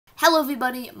Hello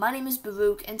everybody, my name is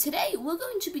Baruch, and today we're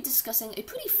going to be discussing a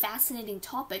pretty fascinating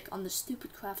topic on the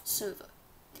Stupidcraft server.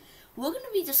 We're going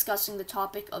to be discussing the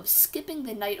topic of skipping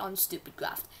the night on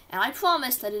Stupidcraft, and I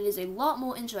promise that it is a lot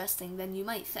more interesting than you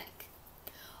might think.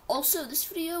 Also, this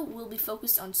video will be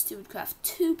focused on Stupidcraft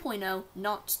 2.0,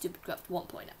 not Stupidcraft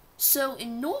 1.0. So,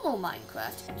 in normal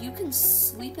Minecraft, you can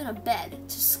sleep in a bed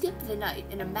to skip the night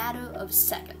in a matter of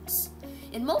seconds.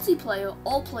 In multiplayer,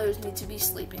 all players need to be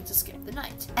sleeping to skip the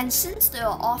night. And since there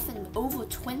are often over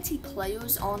 20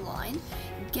 players online,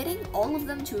 getting all of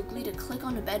them to agree to click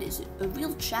on a bed is a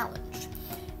real challenge.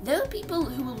 There are people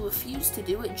who will refuse to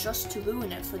do it just to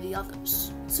ruin it for the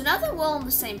others. So now that we're all on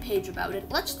the same page about it,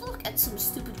 let's look at some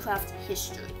Stupidcraft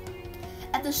history.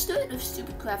 At the start of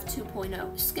Stupidcraft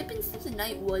 2.0, skipping through the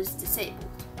night was disabled.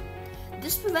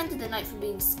 This prevented the night from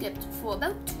being skipped for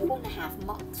about 2.5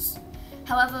 months.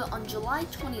 However, on July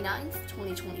 29th,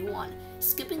 2021,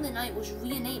 skipping the night was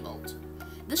re-enabled.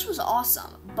 This was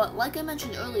awesome, but like I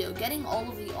mentioned earlier, getting all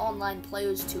of the online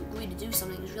players to agree to do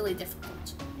something is really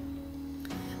difficult.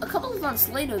 A couple of months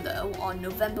later though, on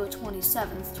November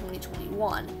 27th,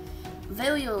 2021,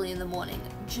 very early in the morning,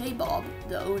 J-Bob,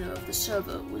 the owner of the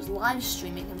server, was live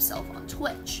streaming himself on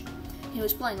Twitch. He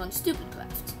was playing on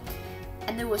Stupidcraft,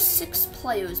 and there were 6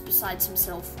 players besides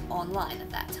himself online at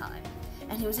that time,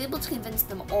 and he was able to convince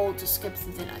them all to skip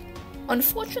through the night.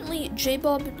 Unfortunately,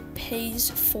 J-Bob pays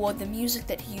for the music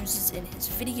that he uses in his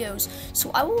videos,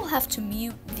 so I will have to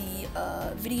mute the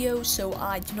video so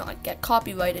I do not get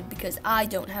copyrighted because I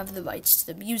don't have the rights to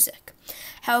the music.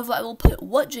 However, I will put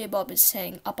what J-Bob is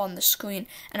saying up on the screen,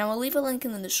 and I will leave a link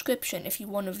in the description if you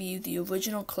want to view the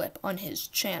original clip on his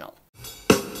channel.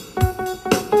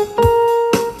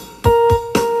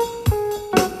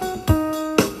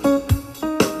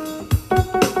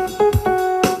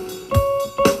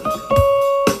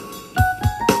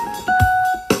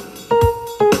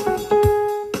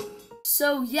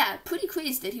 So yeah, pretty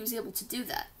crazy that he was able to do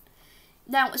that.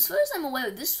 Now, as far as I'm aware,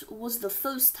 this was the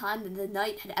first time that the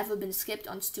night had ever been skipped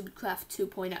on Stupidcraft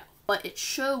 2.0, but it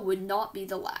sure would not be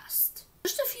the last.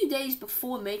 Just a few days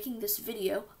before making this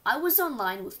video, I was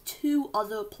online with 2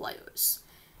 other players,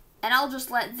 and I'll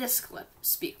just let this clip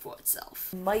speak for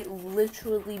itself. Might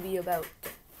literally be about...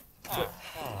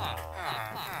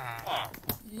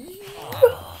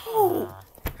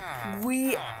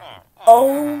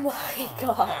 Oh my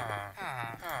god.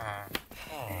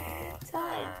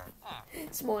 Time.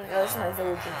 This morning, that's my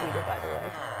village leader, by the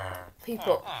way.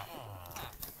 People,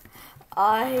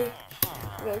 I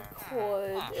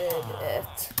recorded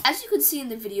it. As you can see in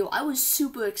the video, I was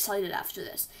super excited after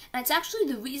this, and it's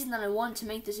actually the reason that I wanted to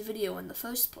make this video in the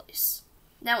first place.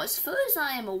 Now, as far as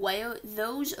I am aware,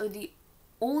 those are the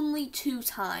only 2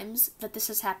 times that this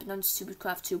has happened on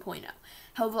Stupidcraft 2.0.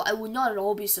 However, I would not at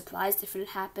all be surprised if it had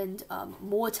happened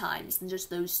more times than just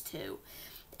those 2,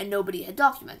 and nobody had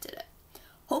documented it.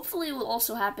 Hopefully it will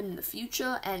also happen in the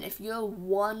future, and if you're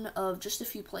one of just a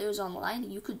few players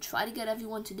online, you could try to get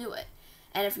everyone to do it.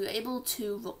 And if you're able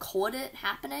to record it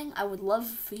happening, I would love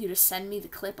for you to send me the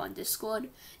clip on Discord.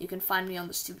 You can find me on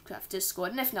the Stupidcraft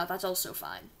Discord, and if not, that's also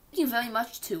fine. Thank you very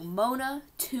much to Mona,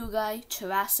 2Guy,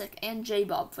 Jurassic, and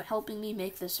J-Bob for helping me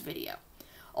make this video.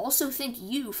 Also, thank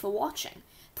you for watching.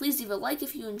 Please leave a like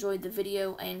if you enjoyed the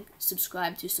video, and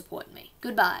subscribe to support me.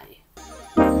 Goodbye.